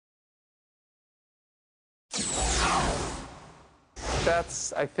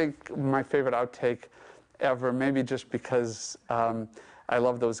that's, I think, my favorite outtake ever, maybe just because I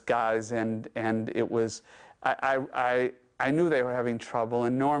love those guys, and it was, I knew they were having trouble,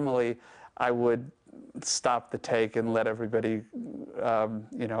 and normally I would stop the take and let everybody,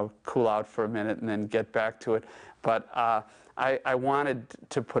 you know, cool out for a minute and then get back to it. But I wanted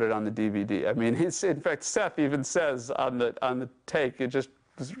to put it on the DVD. I mean, in fact, Seth even says on the take, you just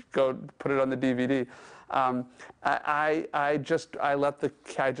go put it on the DVD. I just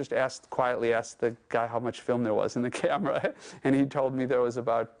quietly asked the guy how much film there was in the camera, and he told me there was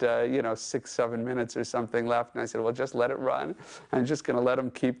about you know, 6-7 minutes or something left, and I said, well, just let it run. I'm just going to let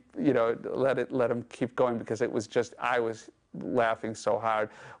him keep, you know, let him keep going, because it was just, I was laughing so hard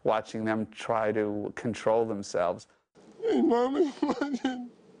watching them try to control themselves. Hey, Mommy, watching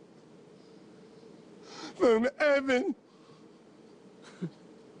from Evan.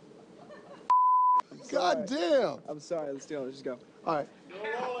 God damn. I'm sorry, let's do it. Just go. All right.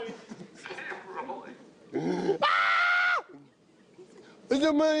 There's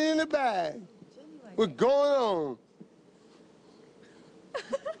the money in the bag. What's going on?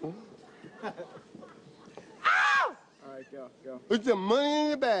 All right, go. Put the money in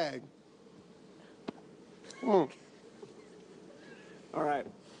the bag. Come on. All right.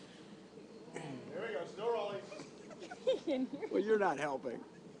 There we go, still rolling. Well, you're not helping.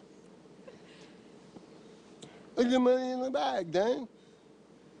 Put the money in the bag, dang.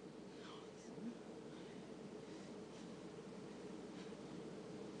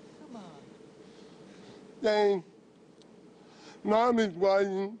 Come on. Dang. Mom is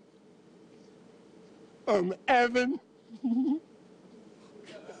watching. Evan.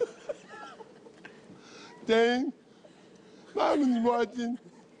 Dang. Mom is watching.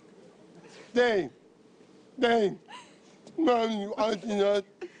 Dang. Mom is watching us.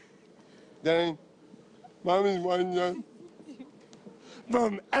 Dang. Mom is watching us.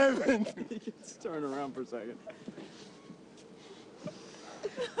 From Evan. You can just turn around for a second.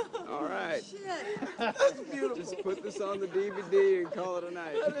 All right. Shit. That's beautiful. Just put this on the DVD and call it a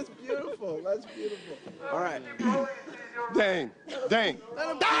night. That is beautiful. That's beautiful. All right. Dang. Let him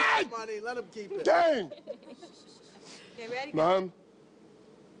keep the money. Let him keep it. Dang. Okay, ready? Mom,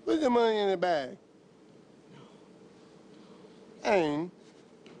 put the money in the bag. Dang.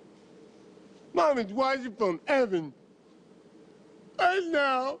 Mom is watching from Evan. Right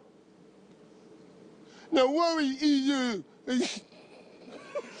now. Now what we eat you?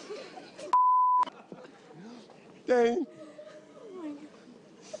 Dang.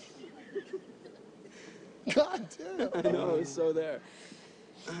 God damn. I know, it's so there.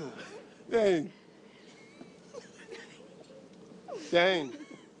 Dang. Dang.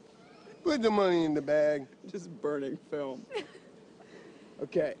 Put the money in the bag. Just burning film.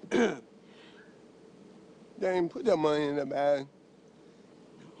 Okay. Dang, put that money in the bag.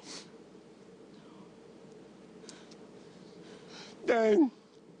 Dang.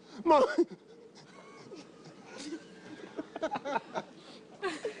 Mom.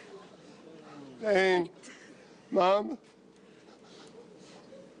 Dang. Mom.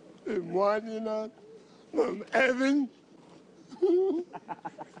 Is watching us from Evan.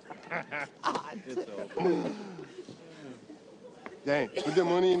 Dang, put the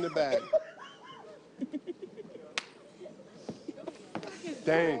money in the bag.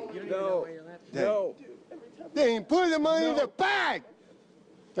 Dang. No. No. Dang, put the money in the bag.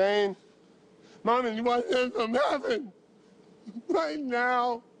 Dang. Mom is watching us from heaven. Right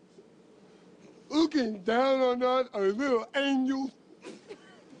now. Looking down on us, our little angels.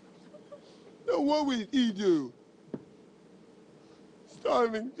 So what would he do?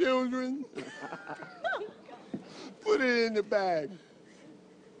 Starving children? Put it in the bag.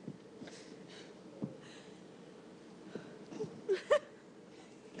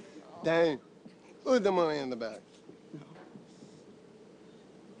 Dang. Put the money in the bag.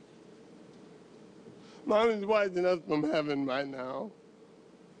 Mom is watching us from heaven right now.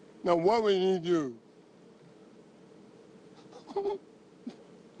 Now what would he do?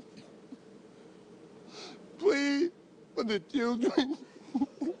 Please, for the children.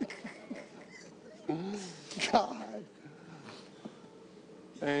 God.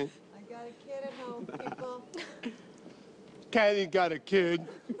 Hey. I got a kid at home, people. Caddy got a kid.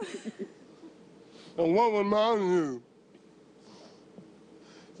 And what would Mom do?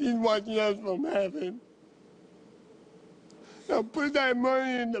 She's watching us from heaven. Now put that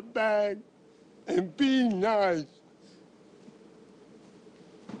money in the bag and be nice.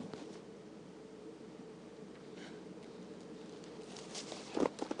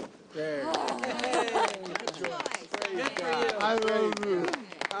 There. Good choice. I love you.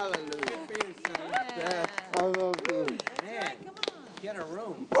 Hallelujah. I love you. Man, come on. Get a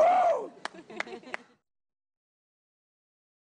room.